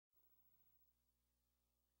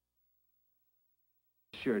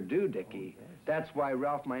sure do, Dickie. Oh, yes. That's why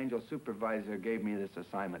Ralph, my angel supervisor, gave me this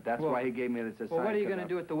assignment. That's why he gave me this assignment. Well, what are you going to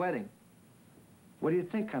do at the wedding? What do you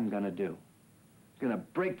think I'm going to do? Going to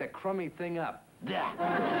break the crummy thing up.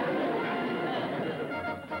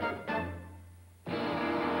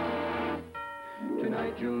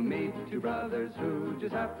 Tonight you'll meet two brothers who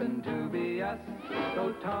just happen to be us.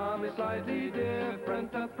 Though Tom is slightly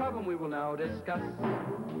different, a problem we will now discuss.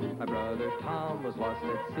 My brother Tom was lost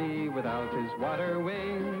at sea without his water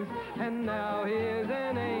wings, and now he is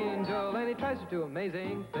an angel, and he tries to do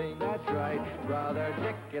amazing things. That's right, Brother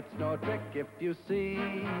Dick, it's no trick if you see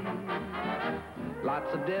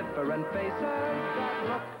lots of different faces that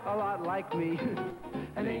look a lot like me.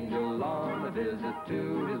 An angel on a visit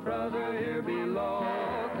to his brother here below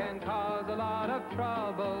can cause a lot of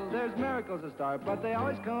trouble. There's miracles to start, but they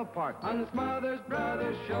always come apart. On the SMOTHERS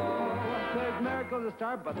Brothers Show, there's miracles to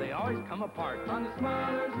start, but they always come apart. On the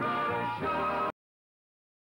SMOTHERS Brothers Show.